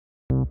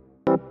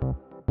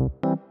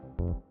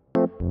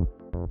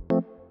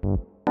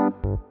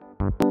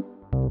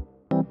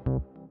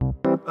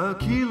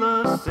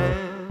Akilah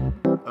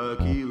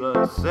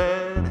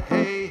said,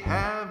 hey,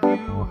 have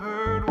you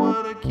heard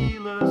what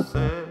Akilah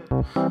said?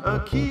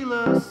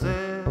 Akilah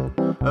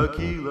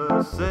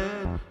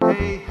said,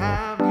 hey,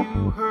 have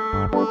you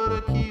heard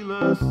what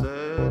Akilah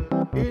said?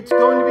 It's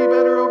going to be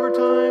better over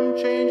time,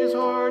 change is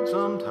hard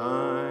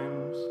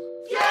sometimes.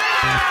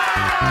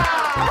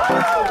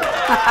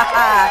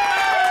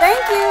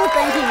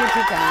 Thank you, you're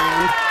too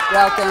kind.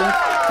 Welcome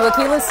to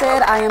Akilah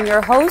Said. I am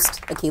your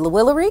host, Akilah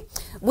Willery.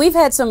 We've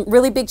had some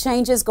really big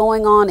changes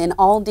going on in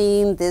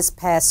Aldine this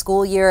past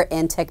school year,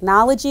 and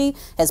technology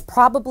has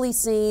probably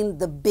seen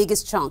the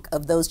biggest chunk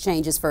of those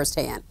changes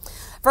firsthand.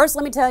 First,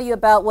 let me tell you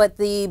about what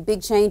the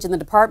big change in the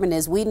department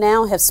is. We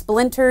now have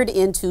splintered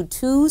into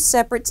two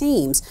separate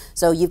teams.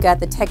 So you've got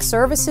the tech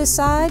services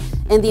side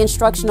and the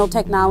instructional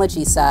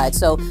technology side.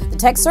 So the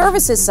tech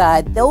services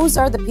side, those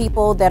are the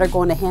people that are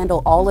going to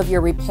handle all of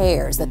your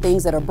repairs, the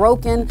things that are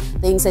broken,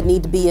 things that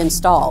need to be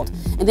installed.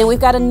 And then we've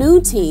got a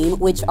new team,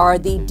 which are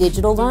the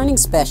digital learning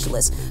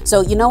specialists.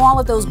 So you know all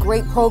of those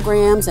great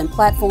programs and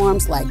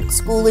platforms like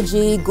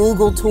Schoology,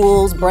 Google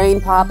Tools,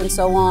 BrainPop, and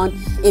so on.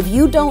 If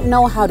you don't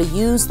know how to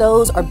use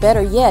those, or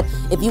better yet,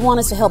 if you want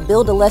us to help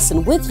build a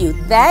lesson with you,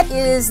 that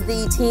is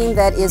the team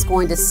that is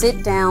going to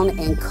sit down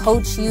and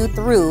coach you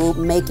through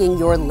making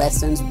your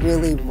lessons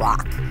really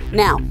rock.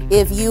 Now,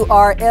 if you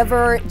are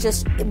ever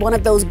just one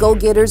of those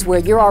go-getters where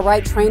you're all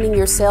right training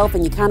yourself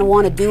and you kind of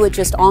want to do it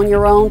just on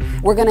your own,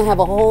 we're going to have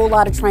a whole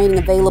lot of training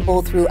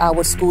available through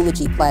our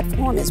Schoology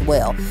platform as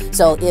well.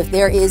 So if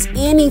there is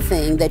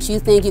anything that you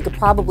think you could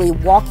probably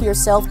walk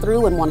yourself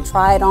through and want to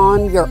try it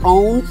on your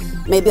own,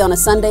 maybe on a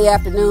Sunday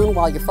afternoon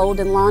while you're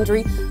folding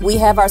laundry, we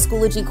have our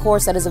Schoology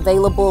course that is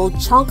available,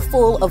 chock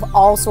full of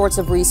all sorts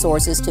of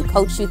resources to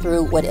coach you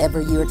through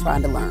whatever you're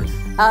trying to learn.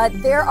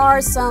 There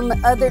are some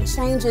other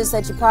changes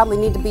that you probably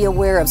need to be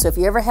aware of. So if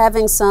you're ever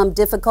having some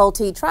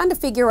difficulty trying to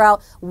figure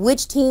out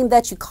which team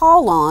that you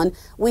call on,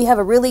 we have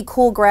a really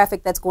cool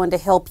graphic that's going to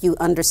help you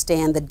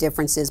understand the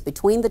differences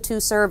between the two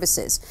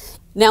services.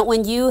 Now,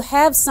 when you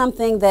have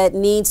something that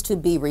needs to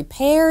be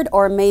repaired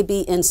or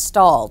maybe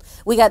installed,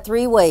 we got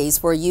three ways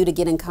for you to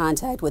get in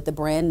contact with the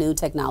brand new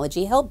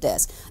technology help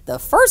desk. The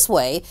first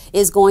way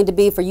is going to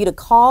be for you to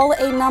call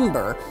a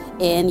number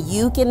and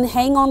you can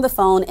hang on the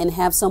phone and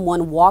have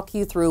someone walk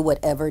you through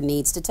whatever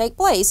needs to take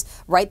place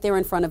right there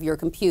in front of your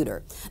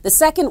computer. The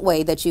second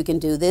way that you can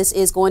do this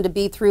is going to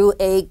be through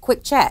a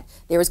quick chat.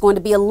 There is going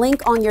to be a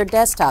link on your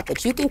desktop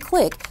that you can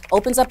click,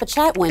 opens up a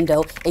chat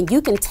window, and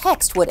you can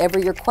text whatever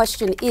your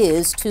question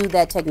is to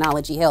that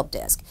technology help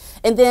desk.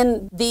 And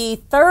then the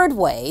third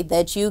way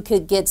that you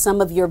could get some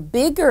of your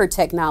bigger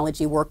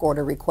technology work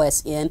order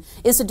requests in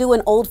is to do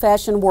an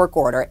old-fashioned work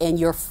order, and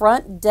your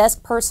front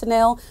desk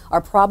personnel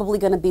are probably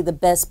going to be the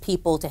best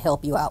people to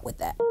help you out with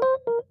that.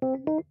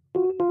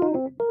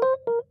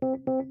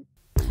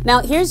 Now,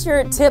 here's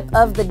your tip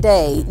of the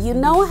day. You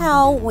know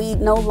how we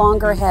no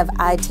longer have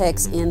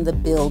iTechs in the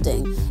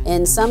building,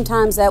 and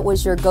sometimes that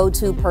was your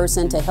go-to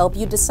person to help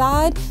you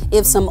decide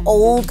if some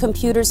old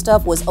computer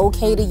stuff was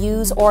okay to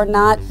use or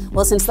not.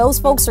 Well, since those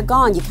folks are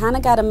gone, you kind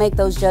of got to make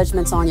those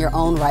judgments on your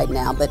own right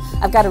now, but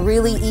I've got a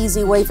really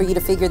easy way for you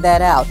to figure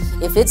that out.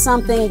 If it's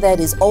something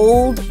that is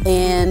old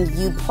and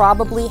you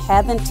probably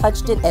haven't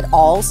touched it at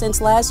all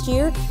since last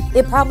year,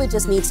 it probably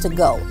just needs to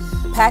go.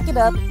 Pack it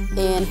up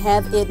and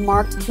have it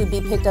marked to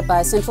be picked up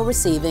by central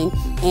receiving,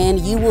 and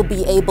you will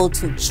be able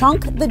to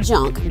chunk the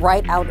junk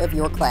right out of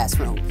your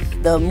classroom.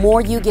 The more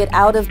you get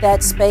out of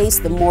that space,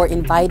 the more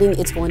inviting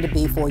it's going to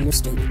be for your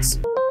students.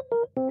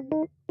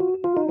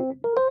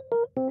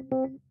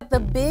 The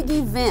big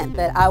event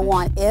that I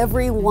want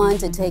everyone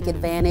to take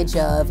advantage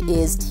of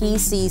is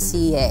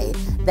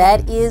TCCA.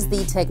 That is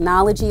the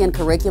Technology and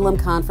Curriculum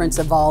Conference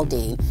of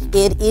Aldine.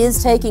 It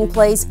is taking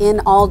place in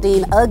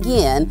Aldine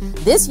again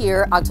this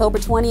year, October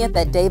 20th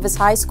at Davis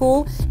High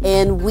School,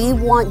 and we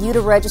want you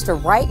to register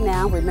right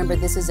now. Remember,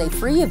 this is a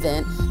free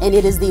event, and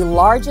it is the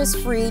largest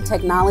free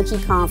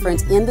technology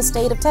conference in the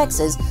state of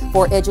Texas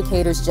for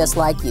educators just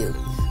like you.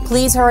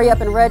 Please hurry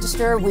up and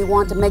register. We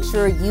want to make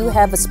sure you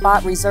have a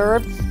spot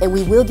reserved, and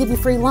we will give you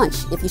free lunch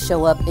if you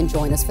show up and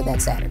join us for that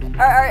Saturday.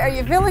 Are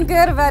you feeling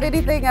good about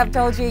anything I've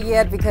told you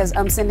yet? Because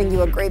I'm sending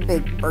you a great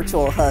big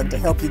virtual hug to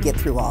help you get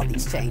through all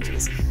these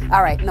changes.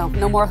 All right, no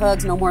more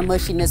hugs, no more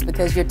mushiness,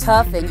 because you're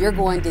tough and you're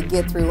going to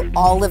get through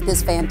all of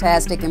this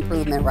fantastic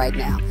improvement right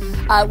now.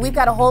 We've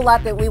got a whole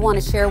lot that we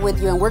want to share with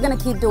you, and we're going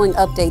to keep doing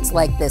updates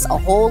like this a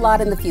whole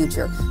lot in the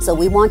future. So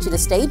we want you to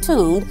stay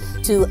tuned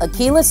to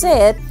Akilah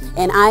Said,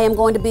 and I am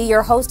going to be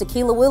your host,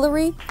 Akilah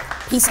Willery.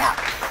 Peace out.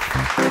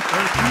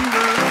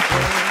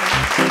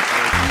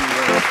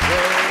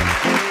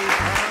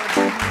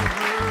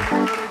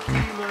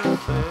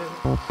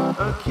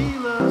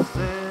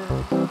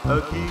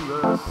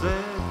 Akilah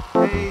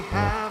said, hey,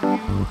 have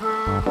you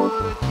heard what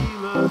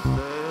Akilah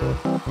said?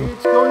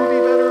 It's going to be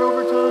better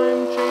over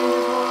time, change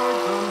is hard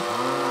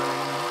sometimes.